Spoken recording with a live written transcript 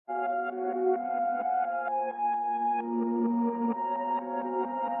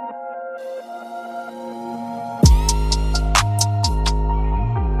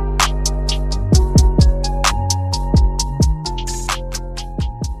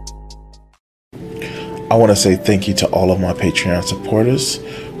I want to say thank you to all of my Patreon supporters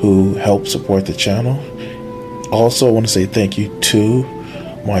who help support the channel. Also, I want to say thank you to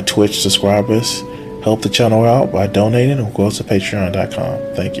my Twitch subscribers. Help the channel out by donating or go to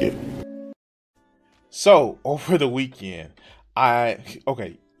patreon.com. Thank you. So, over the weekend,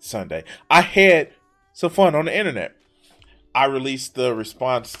 Sunday, I had some fun on the internet. I released the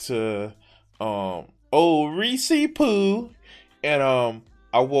response to old Reese Poo, and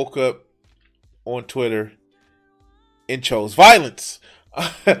I woke up on Twitter and chose violence.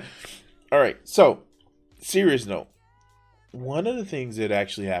 All right, so serious note. One of the things that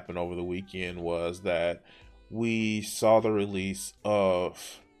actually happened over the weekend was that we saw the release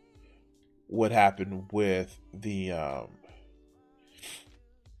of what happened with the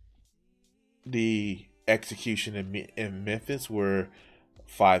execution in Memphis, where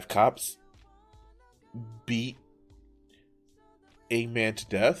 5 cops beat a man to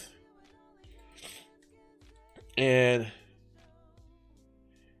death. And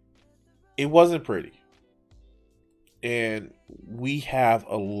it wasn't pretty. And we have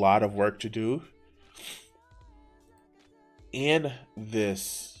a lot of work to do in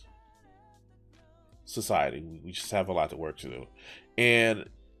this society. We just have a lot of work to do. And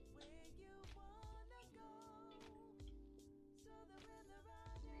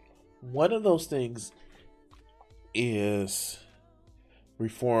one of those things is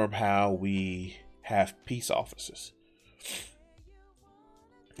reform how we have peace officers.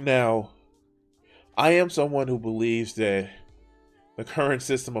 Now, I am someone who believes that the current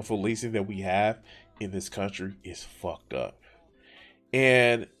system of policing that we have in this country is fucked up.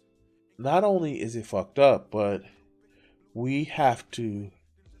 And not only is it fucked up, but we have to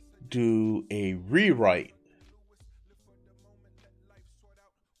do a rewrite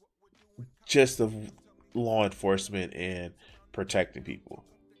just of law enforcement and protecting people.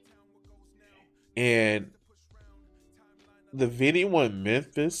 And the video in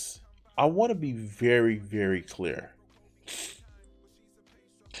Memphis, I want to be very, very clear.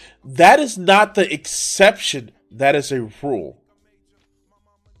 That is not the exception. That is a rule.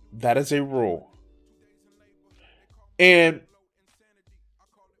 That is a rule. And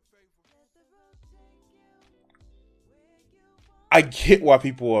I get why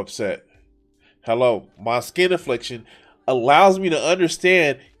people are upset. Hello, my skin affliction allows me to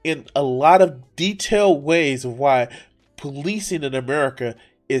understand in a lot of detailed ways of why policing in America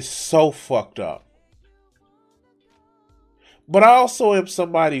is so fucked up. But I also am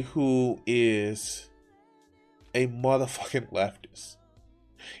somebody who is a motherfucking leftist.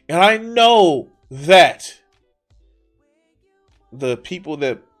 And I know that the people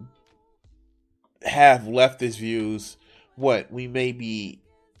that have leftist views, we may be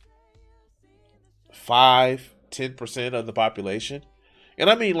 5-10% of the population. And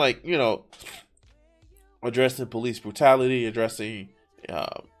I mean, addressing police brutality, addressing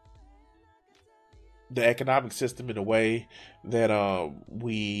the economic system in a way that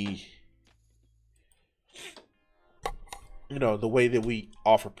the way that we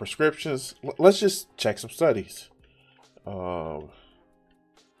offer prescriptions. Let's just check some studies. Number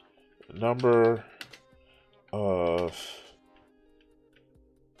of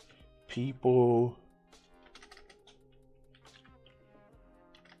people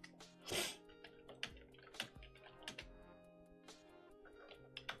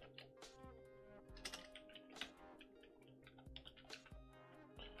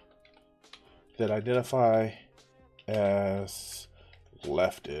that identify as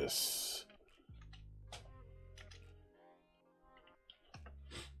leftists.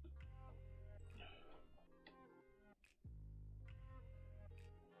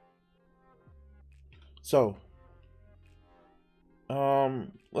 So,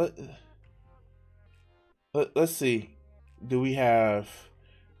 let's see. Do we have,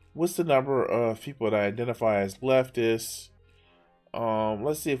 what's the number of people that identify as leftists?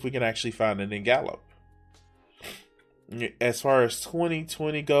 Let's see if we can actually find it in Gallup. As far as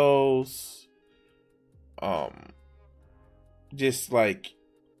 2020 goes, just like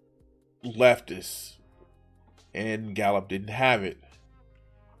leftists, and Gallup didn't have it.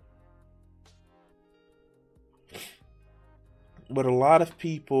 But a lot of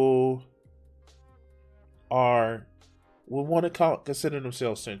people will want to consider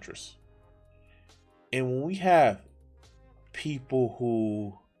themselves centrists. And when we have people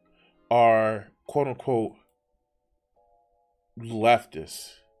who are quote unquote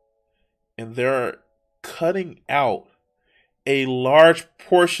leftists, and they're cutting out a large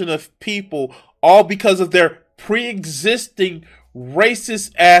portion of people all because of their pre-existing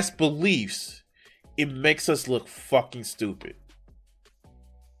racist ass beliefs, it makes us look fucking stupid.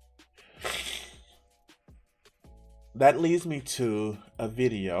 that leads me to a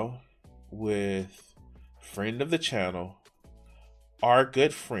video with friend of the channel, our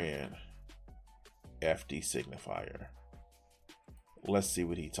good friend, FD Signifier. Let's see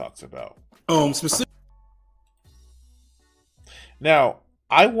what he talks about. Now,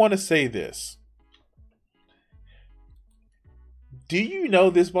 I want to say this. Do you know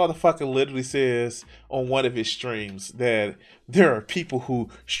this motherfucker literally says on one of his streams that there are people who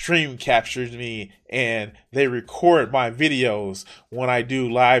stream captures me and they record my videos when I do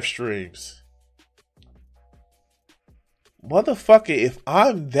live streams? Motherfucker, if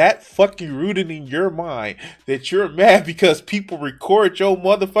I'm that fucking rooted in your mind that you're mad because people record your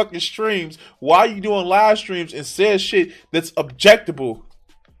motherfucking streams while you doing live streams and says shit that's objectable,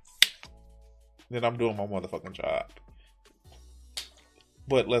 then I'm doing my motherfucking job.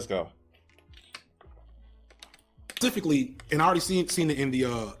 But let's go. Specifically, and I already seen it in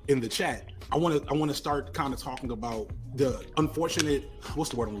the chat. I want to start kind of talking about the unfortunate, what's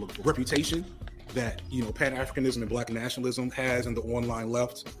the word I'm looking for, reputation that, you know, Pan-Africanism and Black nationalism has in the online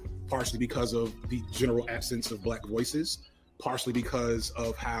left, partially because of the general absence of Black voices, partially because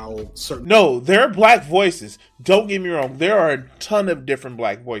of how certain... No, there are Black voices. Don't get me wrong. There are a ton of different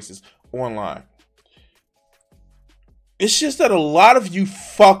Black voices online. It's just that a lot of you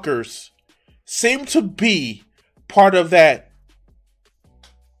fuckers seem to be part of that,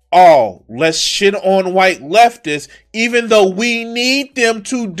 oh, let's shit on white leftists, even though we need them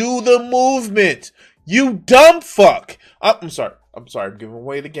to do the movement. You dumb fuck. I'm sorry. I'm giving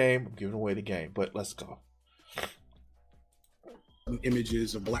away the game. But let's go.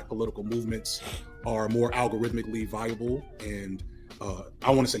 Images of Black political movements are more algorithmically viable and I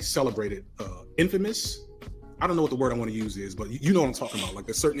want to say celebrated, infamous. I don't know what the word I want to use is, but you know what I'm talking about. Like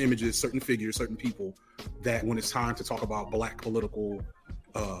there's certain images, certain figures, certain people that when it's time to talk about Black political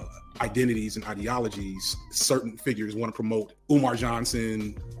identities and ideologies, certain figures want to promote Umar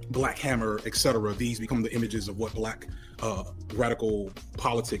Johnson, Black Hammer, etc. These become the images of what Black radical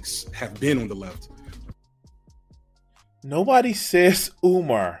politics have been on the left. Nobody says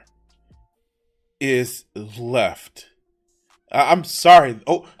Umar is left. I'm sorry.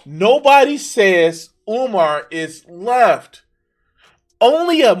 Oh, nobody says Umar is left.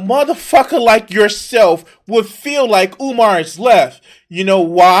 Only a motherfucker like yourself would feel like Umar is left. You know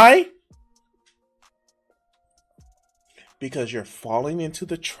why? Because you're falling into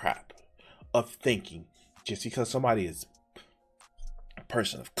the trap of thinking just because somebody is a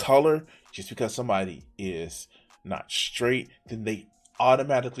person of color, just because somebody is not straight, then they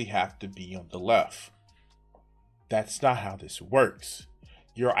automatically have to be on the left. That's not how this works.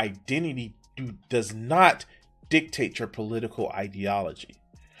 Your identity does not dictate your political ideology.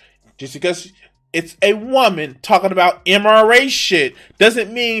 Just because it's a woman talking about MRA shit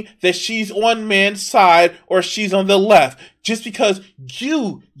doesn't mean that she's on man's side or she's on the left. Just because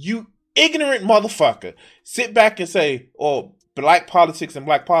you ignorant motherfucker, sit back and say, oh, Black politics and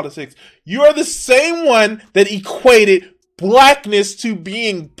Black politics, you're the same one that equated Blackness to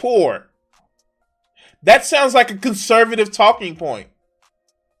being poor. That sounds like a conservative talking point.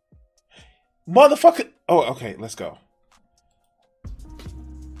 Motherfucker. Oh, okay, let's go.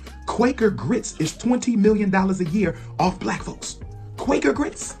 Quaker Grits is $20 million a year off Black folks. Quaker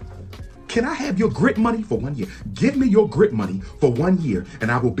Grits. Can I have your grit money for 1 year? Give me your grit money for 1 year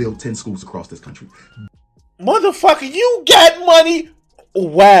and I will build 10 schools across this country. Motherfucker, you got money?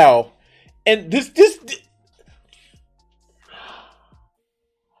 Wow. And this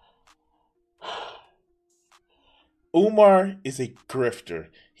Umar is a grifter.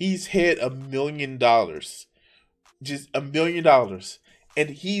 He's had $1 million. Just $1 million. And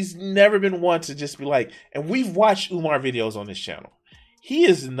he's never been one to just be like, and we've watched Umar videos on this channel. He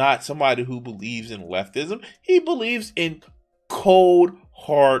is not somebody who believes in leftism. He believes in cold,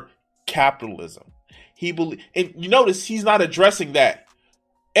 hard capitalism. And you notice he's not addressing that.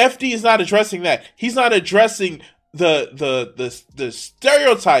 FD is not addressing that. He's not addressing the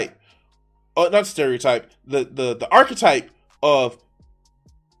stereotype, not stereotype, the archetype of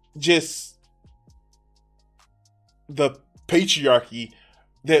just the patriarchy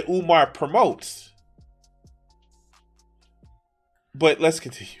that Umar promotes. But let's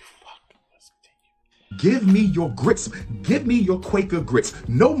continue. Give me your grits. Give me your Quaker Grits.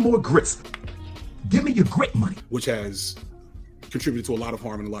 No more grits. Give me your grit money. Which has contributed to a lot of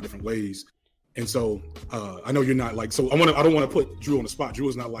harm in a lot of different ways. And so I know you're not like, so I don't want to put Drew on the spot. Drew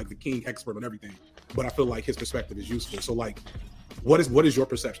is not like the king expert on everything, but I feel like his perspective is useful. So like, what is your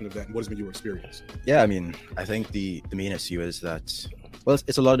perception of that? And what has been your experience? Yeah, I mean, I think the main issue is that, well,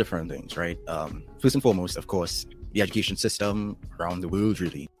 it's a lot of different things, right? First and foremost, of course, the education system around the world,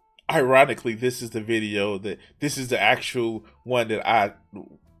 really. ironically, this is the actual one that I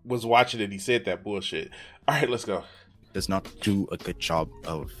was watching and he said that bullshit. All right, let's go. Does not do a good job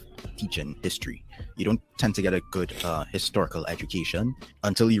of teaching history. You don't tend to get a good historical education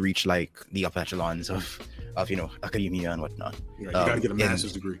until you reach like the upper echelons of academia and whatnot. Yeah, you got to get a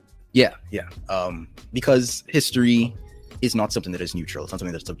master's degree. Yeah. Because history is not something that is neutral. It's not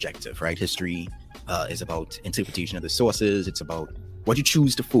something that's subjective, right? History is about interpretation of the sources. It's about what you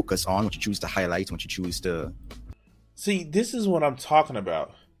choose to focus on, what you choose to highlight, what you choose to... See, this is what I'm talking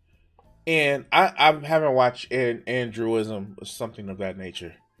about. And I haven't watched Andrewism or something of that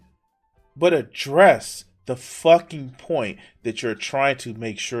nature. But address the fucking point that you're trying to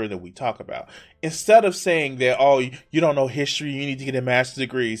make sure that we talk about. Instead of saying that, oh, you don't know history, you need to get a master's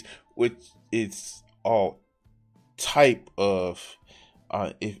degrees, which it's all type of,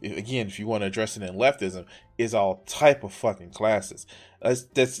 if you want to address it in leftism, is all type of fucking classes.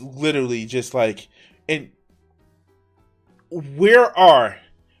 That's literally just like, and where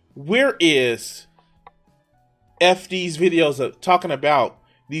is FD's videos of talking about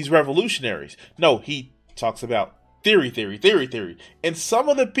these revolutionaries? No, he talks about theory. And some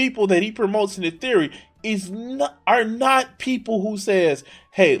of the people that he promotes in the theory are not people who says,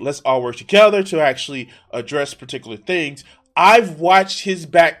 hey, let's all work together to actually address particular things. I've watched his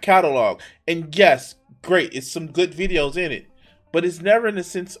back catalog, and yes, great, it's some good videos in it, but it's never in the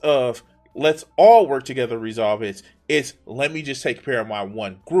sense of let's all work together to resolve it. It's let me just take care of my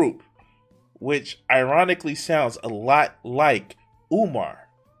one group, which ironically sounds a lot like Umar.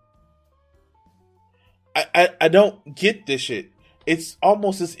 I don't get this shit. It's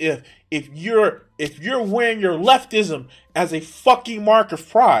almost as if you're wearing your leftism as a fucking mark of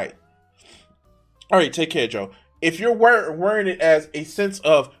pride. All right, take care, Joe. If you're wearing it as a sense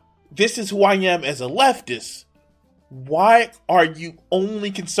of this is who I am as a leftist, why are you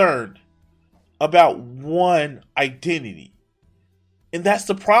only concerned about one identity? And that's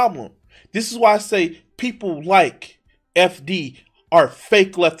the problem. This is why I say people like FD are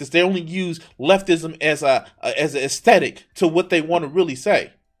fake leftists. They only use leftism as an aesthetic to what they want to really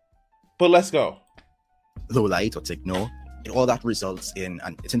say. But let's go. Low light or to ignore. All that results in,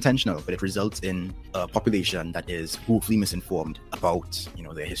 and it's intentional, but it results in a population that is woefully misinformed about,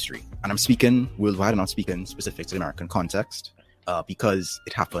 their history. And I'm speaking worldwide, and I'm speaking specific to the American context, because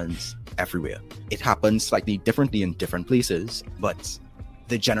it happens everywhere. It happens slightly differently in different places, but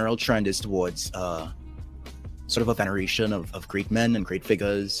the general trend is towards sort of a veneration of great men and great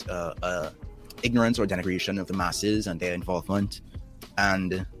figures, ignorance or denigration of the masses and their involvement,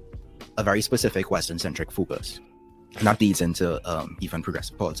 and a very specific Western-centric focus. And that leads into even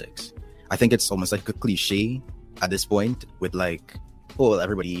progressive politics. I think it's almost like a cliche at this point with like, oh,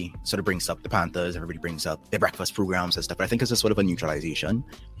 everybody sort of brings up the Panthers, everybody brings up their breakfast programs and stuff. But I think it's a sort of a neutralization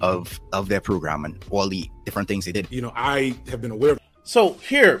of their program and all the different things they did. I have been aware of. So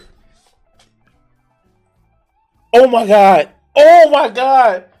here. Oh my God.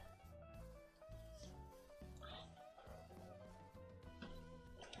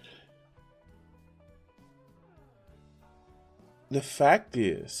 The fact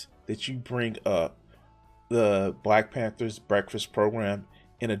is that you bring up the Black Panthers breakfast program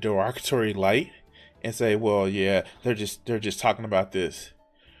in a derogatory light and say, well, yeah, they're just talking about this.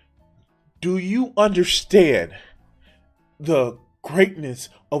 Do you understand the greatness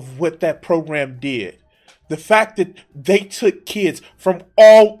of what that program did? The fact that they took kids from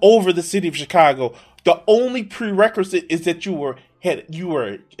all over the city of Chicago. The only prerequisite is that you were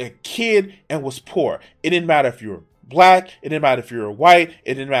a kid and was poor. It didn't matter if you were Black. It didn't matter if you were white.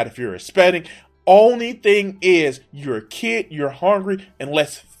 It didn't matter if you were Hispanic. Only thing is you're a kid, you're hungry, and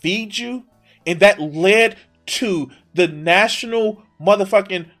let's feed you. And that led to the national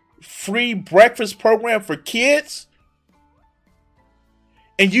motherfucking free breakfast program for kids.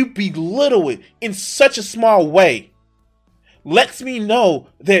 And you belittle it in such a small way. Lets me know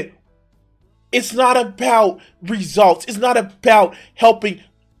that it's not about results. It's not about helping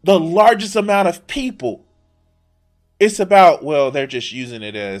the largest amount of people. It's about, well, they're just using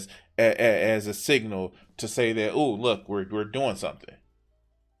it as a signal to say that, oh, look, we're doing something.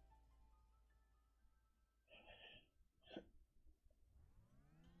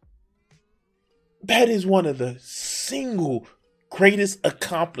 That is one of the single greatest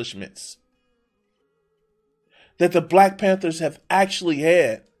accomplishments that the Black Panthers have actually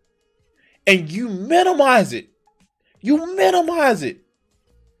had. And you minimize it. You minimize it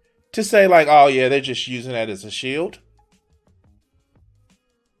to say like, oh yeah, they're just using that as a shield.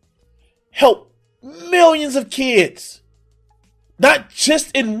 Help millions of kids, not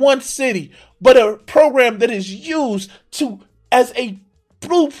just in one city, but a program that is used as a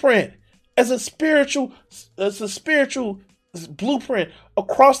blueprint, as a spiritual blueprint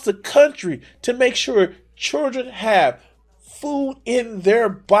across the country to make sure children have food in their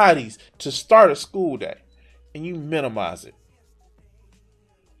bodies to start a school day, and you minimize it.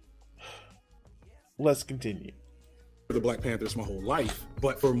 Let's continue. The Black Panthers my whole life,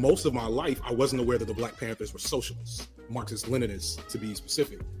 but for most of my life, I wasn't aware that the Black Panthers were socialists, Marxist Leninists to be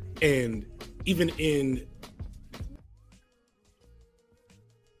specific. And even in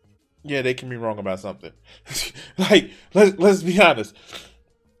they can be wrong about something. Like, let's be honest.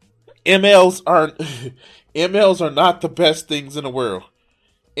 MLs are not the best things in the world.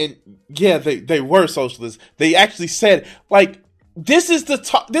 And yeah, they were socialists. They actually said, like, this is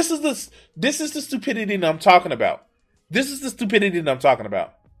the stupidity that I'm talking about. This is the stupidity that I'm talking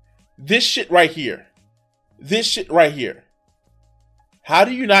about. This shit right here. How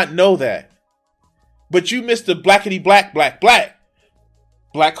do you not know that? But you missed the blackity black.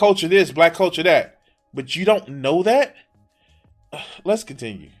 Black culture this, black culture that. But you don't know that? Let's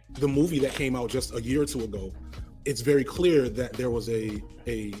continue. The movie that came out just a year or two ago, it's very clear that there was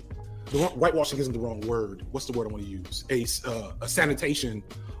whitewashing isn't the wrong word. What's the word I want to use? A sanitation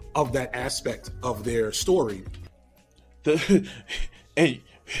of that aspect of their story. And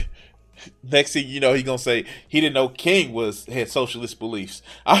next thing you know, he gonna say he didn't know King had socialist beliefs.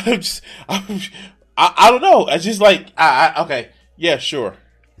 I don't know. I just like okay, yeah, sure.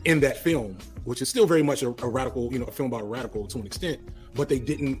 In that film, which is still very much a radical, a film about a radical to an extent, but they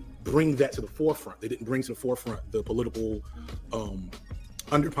didn't bring that to the forefront. They didn't bring to the forefront the political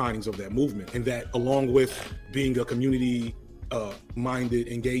underpinnings of that movement, and that, along with being a community minded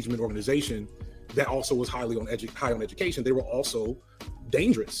engagement organization that also was high on education, they were also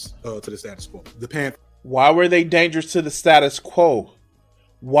dangerous to the status quo. Why were they dangerous to the status quo?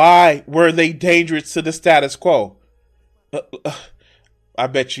 Why were they dangerous to the status quo? I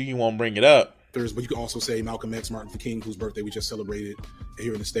bet you won't bring it up. But you can also say Malcolm X, Martin Luther King, whose birthday we just celebrated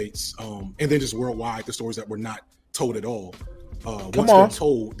here in the States. And then just worldwide, the stories that were not told at all. Once they're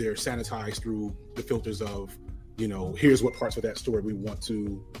told, they're sanitized through the filters of, here's what parts of that story we want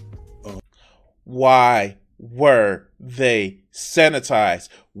to. Why were they sanitized?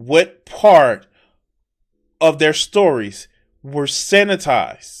 What part of their stories were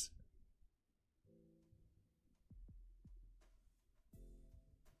sanitized?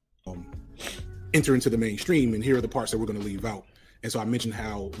 Enter into the mainstream, and here are the parts that we're going to leave out. And so I mentioned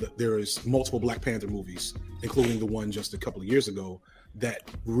how there is multiple Black Panther movies, including the one just a couple of years ago, that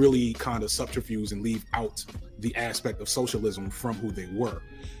really kind of subterfuge and leave out the aspect of socialism from who they were,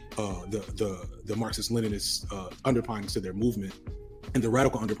 the Marxist-Leninist underpinnings to their movement and the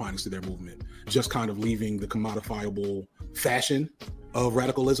radical underpinnings to their movement, just kind of leaving the commodifiable fashion of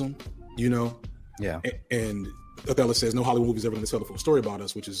radicalism, Yeah. And Othello says no Hollywood movie is ever going to tell the full story about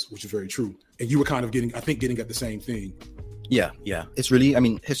us, which is very true. And you were kind of getting at the same thing. Yeah. It's really,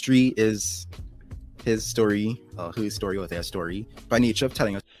 history is his story, whose story or their story, by nature of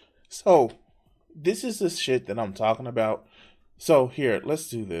telling us. So, this is the shit that I'm talking about. So, here, let's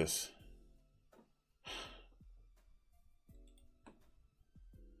do this.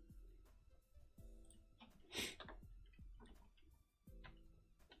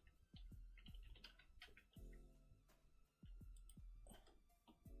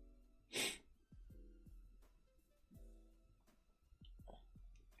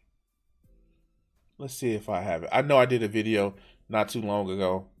 Let's see if I have it. I know I did a video not too long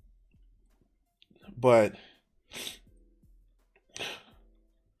ago, but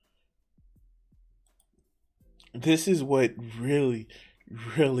this is what really,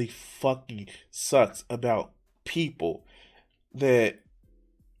 really fucking sucks about people that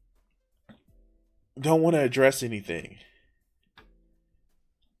don't want to address anything.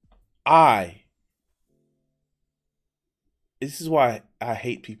 This is why I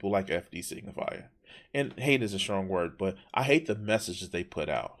hate people like FD Signifier. And hate is a strong word, but I hate the messages they put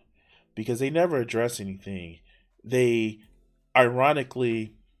out because they never address anything. They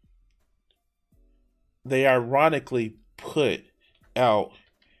ironically put out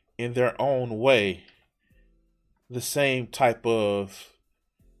in their own way the same type of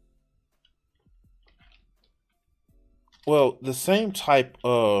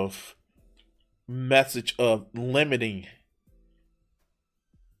message of limiting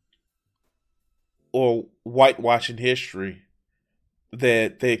or whitewashing history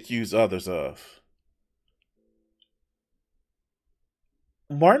that they accuse others of.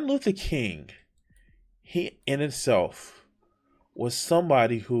 Martin Luther King, he in himself was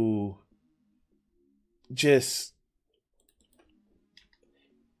somebody who just,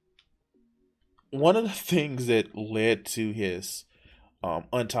 one of the things that led to his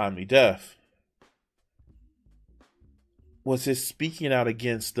untimely death was his speaking out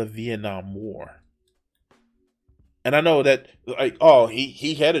against the Vietnam War. And I know that, like,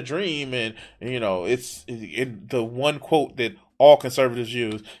 he had a dream, and you know, it's in the one quote that all conservatives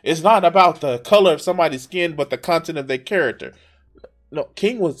use. It's not about the color of somebody's skin, but the content of their character. No,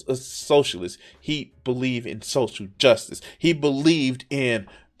 King was a socialist. He believed in social justice. He believed in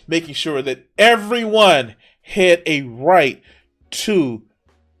making sure that everyone had a right to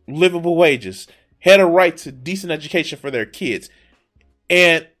livable wages, had a right to decent education for their kids.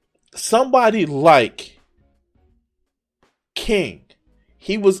 And somebody like King,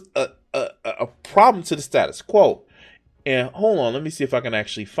 he was a problem to the status quo. And hold on, let me see if I can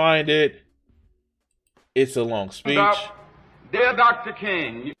actually find it. It's a long speech. Dear Dr.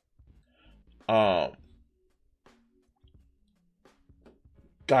 King. God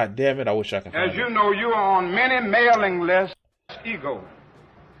damn it, I wish I could find it. As you know, you are on many mailing lists. Ego.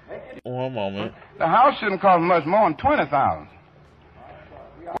 One moment. The house shouldn't cost much more than $20,000.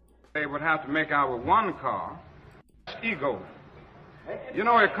 They would have to make out with one car. Ego. You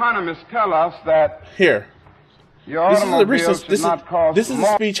know, economists tell us that here. Your automobile should not cost this is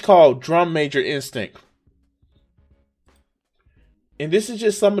a speech called Drum Major Instinct. And this is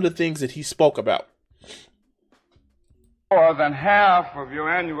just some of the things that he spoke about. More than half of your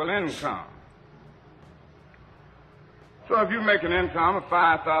annual income. So if you make an income of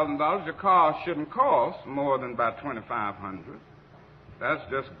 $5,000, your car shouldn't cost more than about $2,500. That's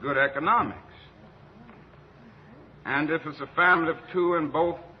just good economics. And if it's a family of two and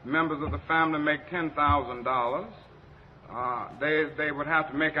both members of the family make $10,000, they would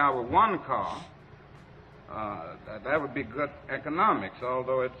have to make out with one car. That would be good economics,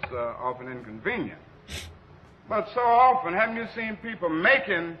 although it's often inconvenient. But so often, haven't you seen people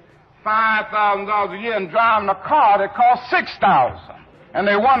making $5,000 a year and driving a car that costs $6,000, and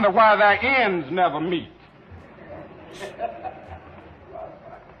they wonder why their ends never meet?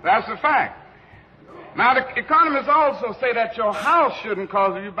 That's a fact. Now, the economists also say that your house shouldn't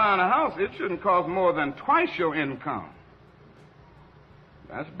cost, if you're buying a house, it shouldn't cost more than twice your income.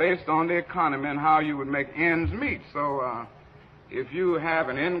 That's based on the economy and how you would make ends meet. So, if you have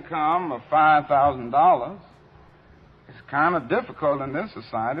an income of $5,000, it's kind of difficult in this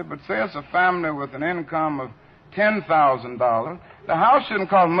society, but say it's a family with an income of $10,000, the house shouldn't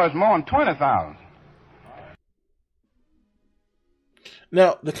cost much more than $20,000.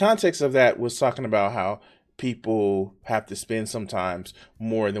 Now, the context of that was talking about how people have to spend sometimes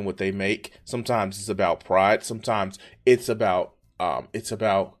more than what they make. Sometimes it's about pride. Sometimes it's about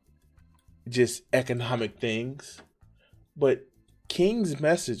just economic things. But King's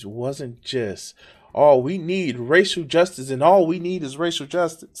message wasn't just, oh, we need racial justice and all we need is racial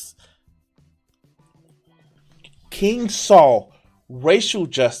justice. King saw racial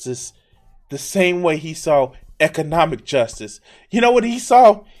justice the same way he saw economic justice. You know what he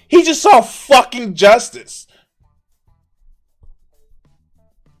saw? He just saw fucking justice.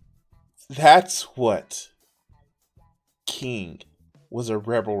 That's what King was a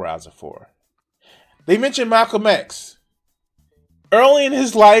rebel rouser for. They mentioned Malcolm X. Early in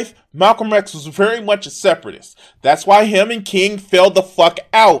his life, Malcolm X was very much a separatist. That's why him and King fell the fuck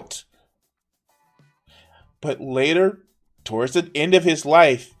out. But later, towards the end of his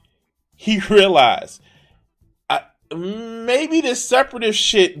life, he realized, maybe this separatist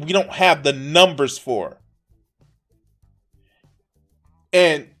shit we don't have the numbers for.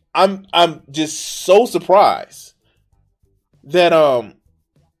 And I'm just so surprised that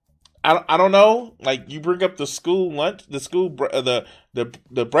I don't know, like, you bring up the school lunch,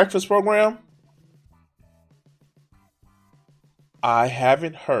 the breakfast program. I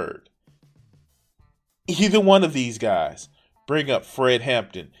haven't heard either one of these guys bring up Fred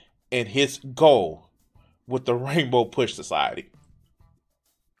Hampton and his goal with the Rainbow Push Society.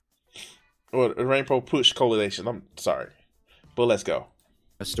 Or the Rainbow Push Coalition. I'm sorry. But let's go.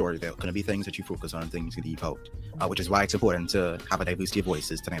 A story, there are going to be things that you focus on, things you leave out, which is why it's important to have a diversity of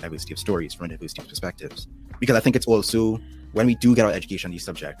voices, to have a diversity of stories from a diversity of perspectives. Because I think it's also, when we do get our education on these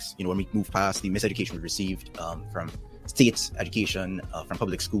subjects, when we move past the miseducation we received from state education, from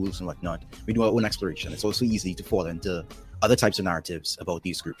public schools and whatnot, we do our own exploration. It's also easy to fall into other types of narratives about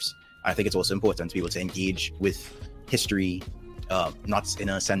these groups. I think it's also important to be able to engage with history, not in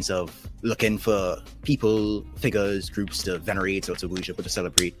a sense of looking for people, figures, groups to venerate or to worship or to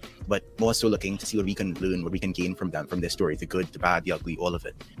celebrate, but more so looking to see what we can learn, what we can gain from them, from their story, the good, the bad, the ugly, all of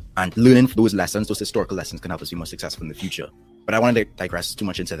it. And learning from those lessons, those historical lessons, can help us be more successful in the future. But But I want to digress too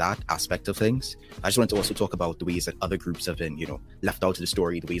much into that aspect of things. I just wanted to also talk about the ways that other groups have been, left out of the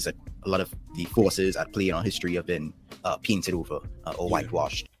story, the ways that a lot of the forces at play in our history have been painted over or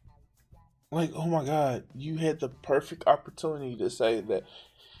whitewashed. Like, oh my God, you had the perfect opportunity to say that,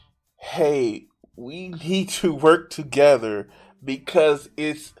 hey, we need to work together because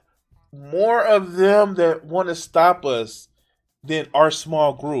it's more of them that want to stop us than our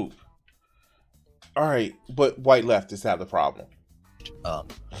small group. All right, but white leftists have the problem.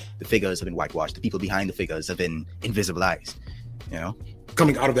 The figures have been whitewashed. The people behind the figures have been invisibilized.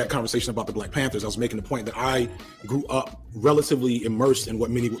 Coming out of that conversation about the Black Panthers, I was making the point that I grew up relatively immersed in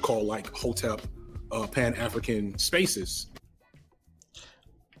what many would call like Hotep, Pan-African spaces.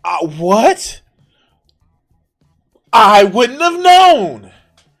 What? I wouldn't have known.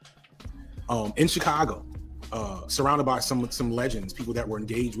 In Chicago, surrounded by some legends, people that were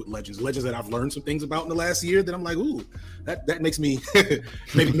engaged with legends that I've learned some things about in the last year that I'm like, ooh, that makes me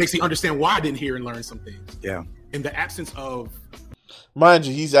maybe makes me understand why I didn't hear and learn some things. Yeah. In the absence of, mind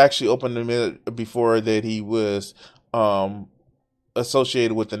you, he's actually opened a minute before that he was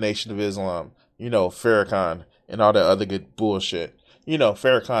associated with the Nation of Islam. Farrakhan and all that other good bullshit.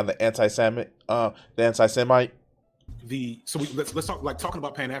 Farrakhan, the anti-Semite. Let's talk talking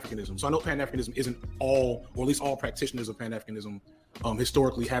about Pan-Africanism. So I know Pan-Africanism isn't all, or at least all practitioners of Pan-Africanism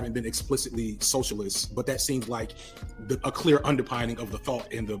historically haven't been explicitly socialist, but that seems like a clear underpinning of the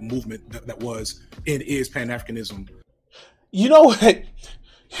thought and the movement that was and is Pan-Africanism. You know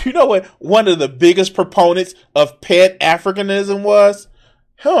what? One of the biggest proponents of Pan-Africanism was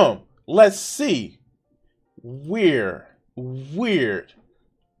him. Let's see. Weird.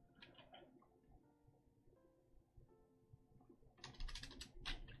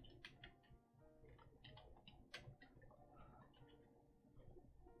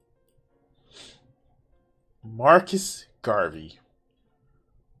 Marcus Garvey.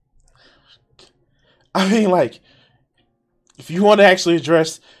 I mean, like, if you want to actually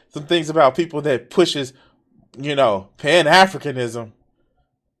address some things about people that pushes, Pan-Africanism,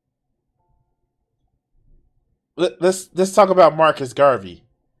 let's talk about Marcus Garvey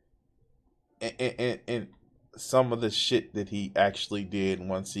and some of the shit that he actually did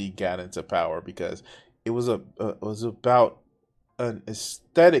once he got into power, because it was about an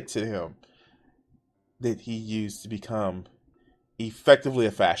aesthetic to him that he used to become effectively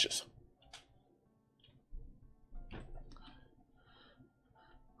a fascist.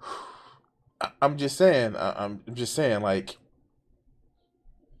 I'm just saying, like,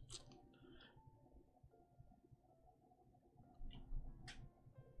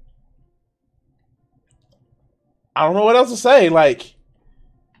 I don't know what else to say. Like,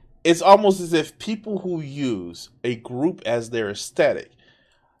 it's almost as if people who use a group as their aesthetic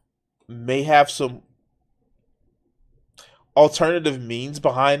may have some alternative means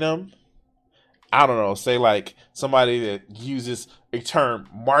behind them. I don't know, say like somebody that uses a term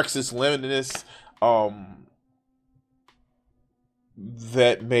Marxist-Leninist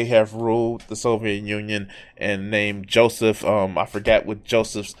that may have ruled the Soviet Union and named Joseph, I forgot what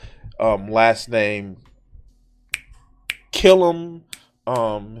Joseph's last name, kill him,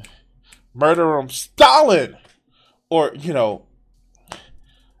 murder him, Stalin, or,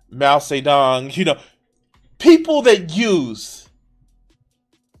 Mao Zedong, people that use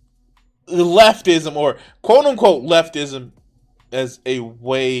leftism or quote unquote leftism as a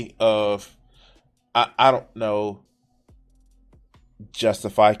way of, I don't know,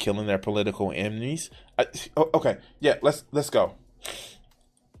 justify killing their political enemies. Okay, yeah, let's go.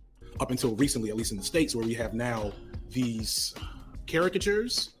 Up until recently, at least in the States, where we have now these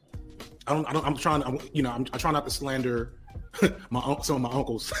caricatures. I'm trying not to slander some of my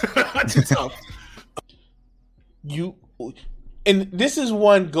uncles. Too tough. And this is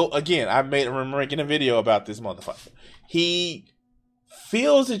one again. I'm making a video about this motherfucker. He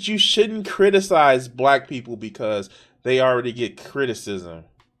feels that you shouldn't criticize black people because they already get criticism.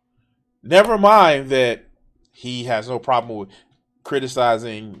 Never mind that he has no problem with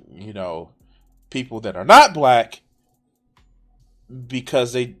criticizing, people that are not black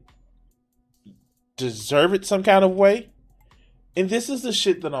because they deserve it some kind of way. And this is the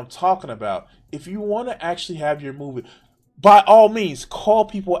shit that I'm talking about. If you want to actually have your movement, by all means, call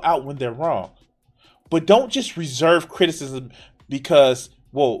people out when they're wrong. But don't just reserve criticism because,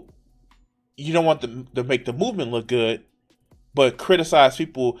 well, you don't want to make the movement look good, but criticize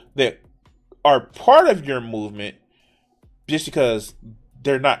people that are part of your movement just because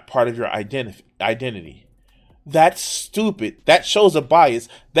they're not part of your identity. That's stupid. That shows a bias.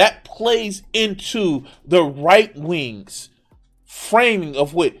 That plays into the right wing's framing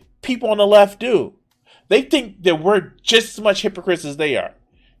of what people on the left do. They think that we're just as much hypocrites as they are.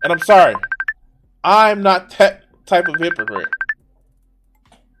 And I'm sorry. I'm not that type of hypocrite.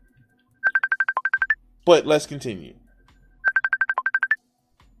 But let's continue.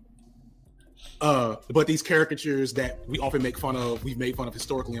 But these caricatures that we often make fun of, we've made fun of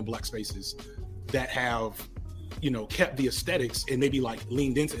historically in black spaces, that have, kept the aesthetics and maybe like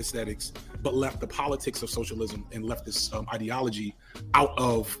leaned into aesthetics, but left the politics of socialism and left this ideology out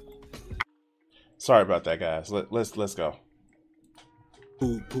of. Sorry about that, guys. Let's go.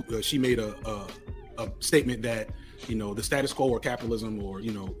 She made a statement that the status quo or capitalism or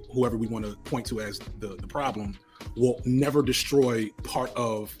whoever we want to point to as the problem will never destroy part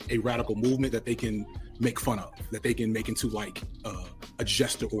of a radical movement that they can make fun of, that they can make into like a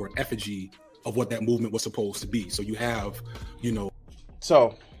gesture or an effigy of what that movement was supposed to be. So you have,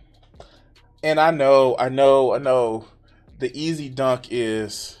 So, and I know the easy dunk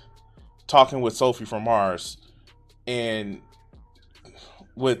is talking with Sophie from Mars, and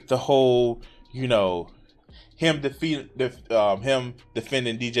with the whole, him defending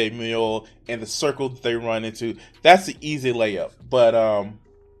DJ Mule and the circle that they run into. That's the easy layup. But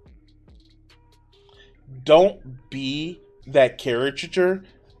don't be that caricature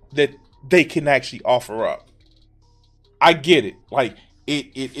that they can actually offer up. I get it. Like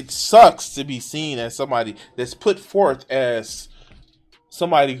it sucks to be seen as somebody that's put forth as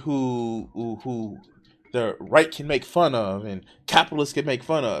somebody who the right can make fun of and capitalists can make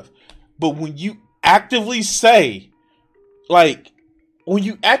fun of. But when you actively say, like, when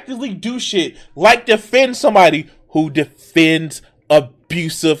you actively do shit like defend somebody who defends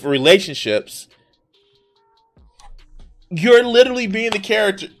abusive relationships, you're literally being the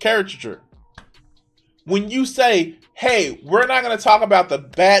caricature. When you say, hey, we're not going to talk about the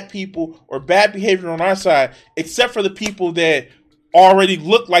bad people or bad behavior on our side, except for the people that already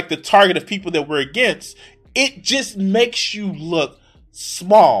look like the target of people that we're against, it just makes you look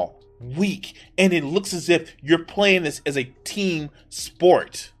small, weak, and it looks as if you're playing this as a team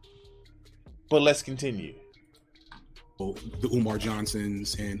sport. But let's continue. The Umar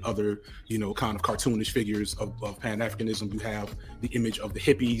Johnsons and other, kind of cartoonish figures of Pan-Africanism. You have the image of the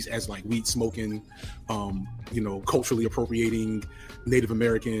hippies as like weed smoking, culturally appropriating Native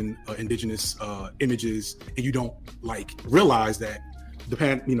American, indigenous images, and you don't like realize that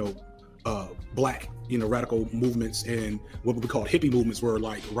the black, radical movements and what we call hippie movements were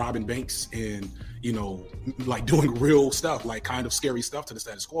like robbing banks and, like doing real stuff, like kind of scary stuff to the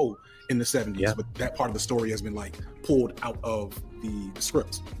status quo in the 70s. Yeah. But that part of the story has been like pulled out of the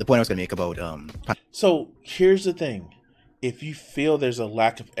script. The point I was going to make about So here's the thing. If you feel there's a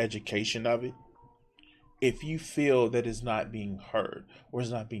lack of education of it, if you feel that it's not being heard or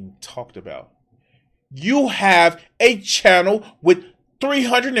it's not being talked about, you have a channel with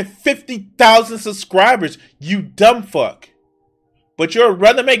 350,000 subscribers, you dumb fuck. But you'd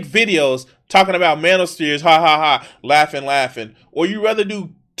rather make videos talking about manospheres, ha ha ha, laughing, or you rather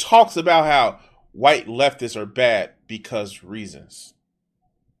do talks about how white leftists are bad because reasons.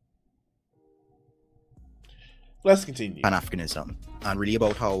 Let's continue. Pan-Africanism, and really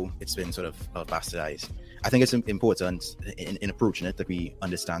about how it's been sort of bastardized. I think it's important in approaching it that we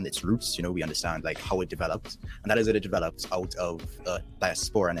understand its roots. We understand like how it developed, and that is that it developed out of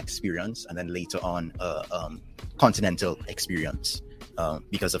diasporan experience, and then later on continental experience.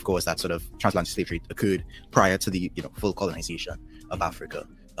 Because of course that sort of transatlantic slave trade occurred prior to the full colonization of Africa.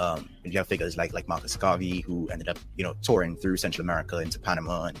 You have figures like Marcus Garvey, who ended up touring through Central America into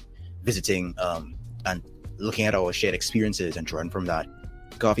Panama and visiting and looking at our shared experiences and drawing from that.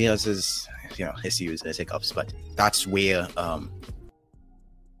 Garvey has his issues and his hiccups, but that's where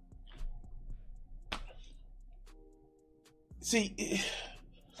see,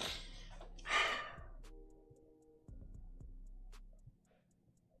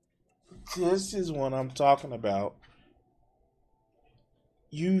 this is what I'm talking about.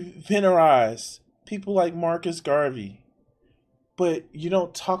 You venerate people like Marcus Garvey, but you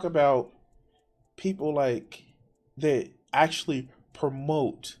don't talk about people like that actually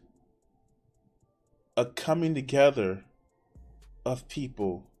promote a coming together of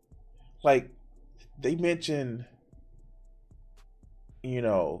people. Like they mention,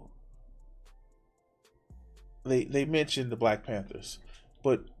 they mentioned the Black Panthers,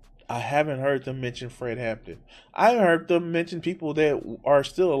 but I haven't heard them mention Fred Hampton. I heard them mention people that are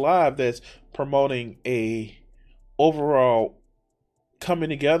still alive that's promoting a overall coming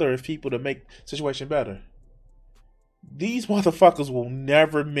together of people to make the situation better. These motherfuckers will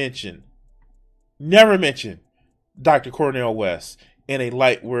never mention Dr. Cornel West in a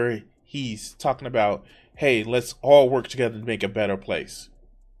light where he's talking about, hey, let's all work together to make a better place.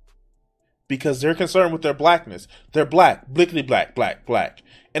 because they're concerned with their blackness. They're black, blickety black, black, black,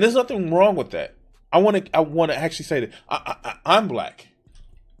 and there's nothing wrong with that. I want to actually say that I'm black.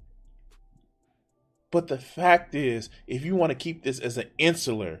 But the fact is, if you want to keep this as an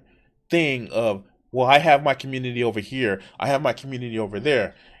insular thing of, well, I have my community over here, I have my community over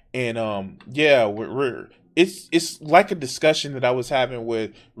there, and it's like a discussion that I was having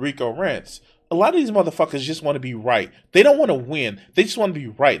with Rico Rents. A lot of these motherfuckers just want to be right. They don't want to win. They just want to be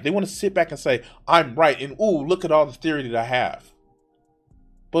right. They want to sit back and say, I'm right, and ooh, look at all the theory that I have.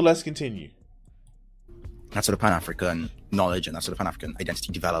 But let's continue. That sort of Pan-African knowledge and that sort of Pan-African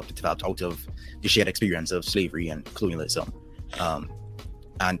identity developed out of the shared experience of slavery and colonialism.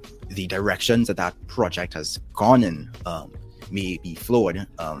 And the directions that project has gone in may be flawed.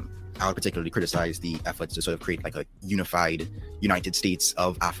 I would particularly criticize the efforts to sort of create like a unified United States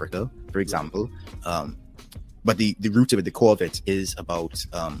of Africa, for example. But the root of it, the core of it, is about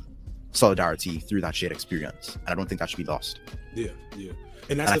solidarity through that shared experience. And I don't think that should be lost. Yeah.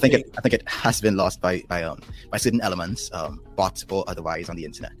 And I think it has been lost by certain elements, bots or otherwise, on the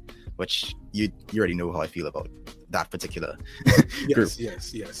internet, which you already know how I feel about that particular group.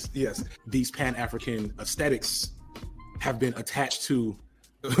 Yes. These Pan-African aesthetics have been attached to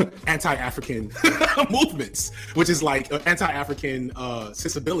anti-African movements, which is like anti-African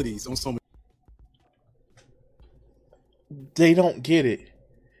sensibilities on so many. They don't get it.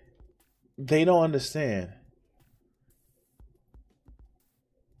 They don't understand.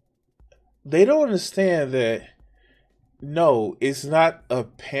 They don't understand that, no, it's not a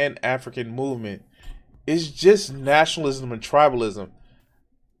Pan-African movement. It's just nationalism and tribalism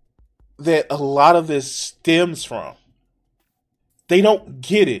that a lot of this stems from. They don't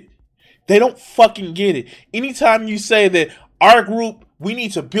get it. They don't fucking get it. Anytime you say that our group, we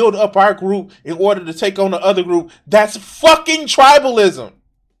need to build up our group in order to take on the other group, that's fucking tribalism.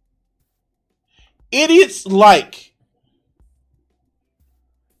 Idiots like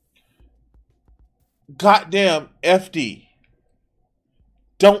goddamn FD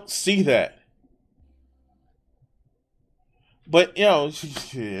don't see that. But it's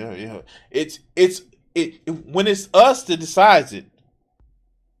when it's us that decides it.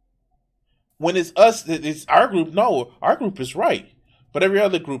 When it's us that it's our group, no, our group is right, but every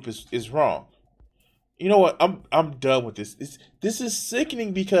other group is wrong. You know what? I'm done with this. This is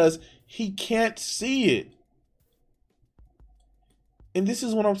sickening because he can't see it. And this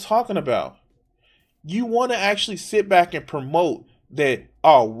is what I'm talking about. You want to actually sit back and promote that,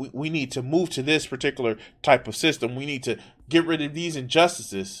 we need to move to this particular type of system. We need to get rid of these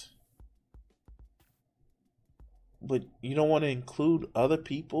injustices. But you don't want to include other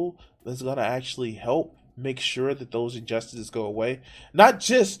people that's going to actually help make sure that those injustices go away. Not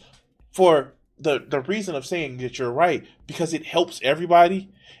just for the reason of saying that you're right, because it helps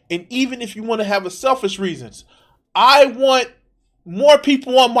everybody. And even if you want to have a selfish reasons, I want more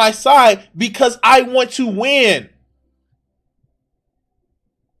people on my side because I want to win.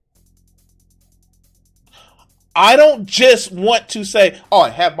 I don't just want to say, I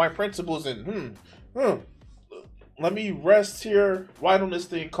have my principles and let me rest here right on this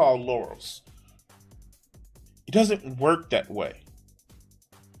thing called laurels. It doesn't work that way.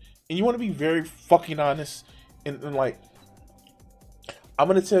 And you want to be very fucking honest and like, I'm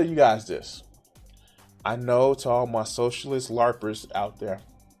going to tell you guys this. I know to all my socialist LARPers out there,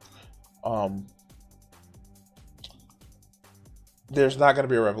 there's not going to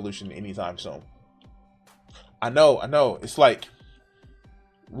be a revolution anytime soon. I know. It's like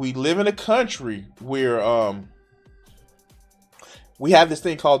we live in a country where we have this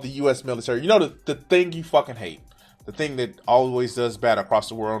thing called the U.S. military. You know, the thing you fucking hate. The thing that always does bad across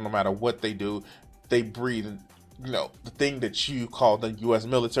the world, no matter what they do. They breed, the thing that you call the U.S.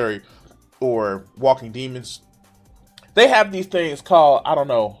 military or walking demons. They have these things called,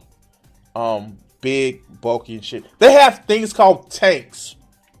 big, bulky and shit. They have things called tanks.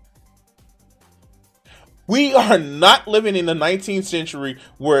 We are not living in the 19th century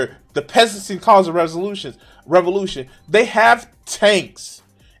where the peasants can cause a revolution. They have tanks.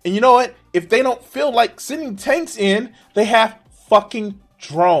 And you know what? If they don't feel like sending tanks in, they have fucking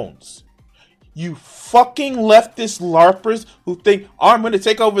drones. You fucking leftist LARPers who think, I'm going to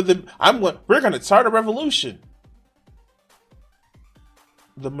take over we're going to start a revolution.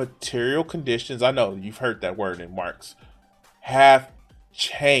 The material conditions, I know you've heard that word in Marx, have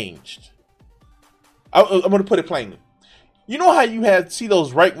changed. I'm going to put it plainly. You know how you see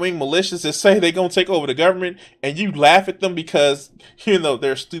those right-wing militias that say they're going to take over the government and you laugh at them because,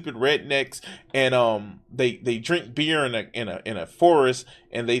 they're stupid rednecks and they drink beer in a forest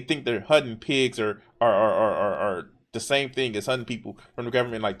and they think they're hunting pigs or the same thing as hunting people from the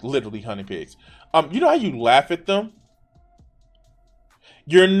government, like literally hunting pigs. You know how you laugh at them?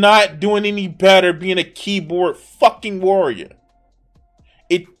 You're not doing any better being a keyboard fucking warrior.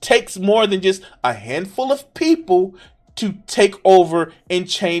 It takes more than just a handful of people to take over and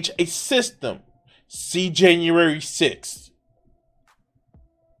change a system. See January 6th.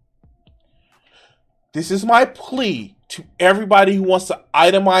 This is my plea to everybody who wants to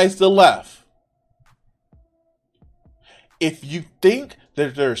itemize the left. If you think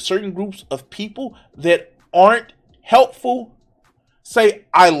that there are certain groups of people that aren't helpful, say,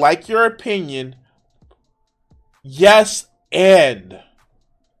 I like your opinion. Yes, and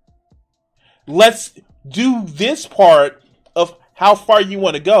let's do this part of how far you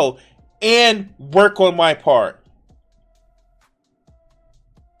want to go and work on my part.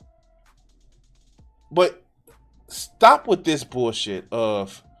 But stop with this bullshit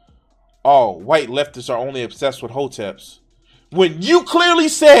of, oh, white leftists are only obsessed with hoteps. When you clearly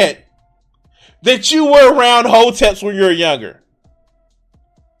said that you were around hoteps when you were younger.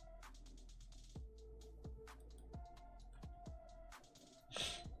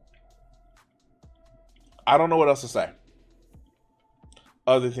 I don't know what else to say.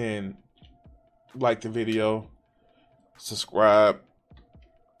 Other than like the video, subscribe.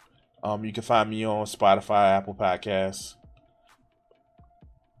 You can find me on Spotify, Apple Podcasts.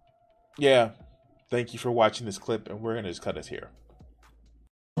 Yeah. Thank you for watching this clip, and we're going to just cut it here.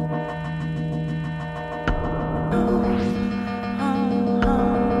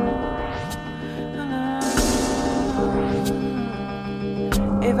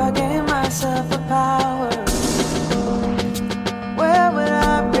 If I gave myself the power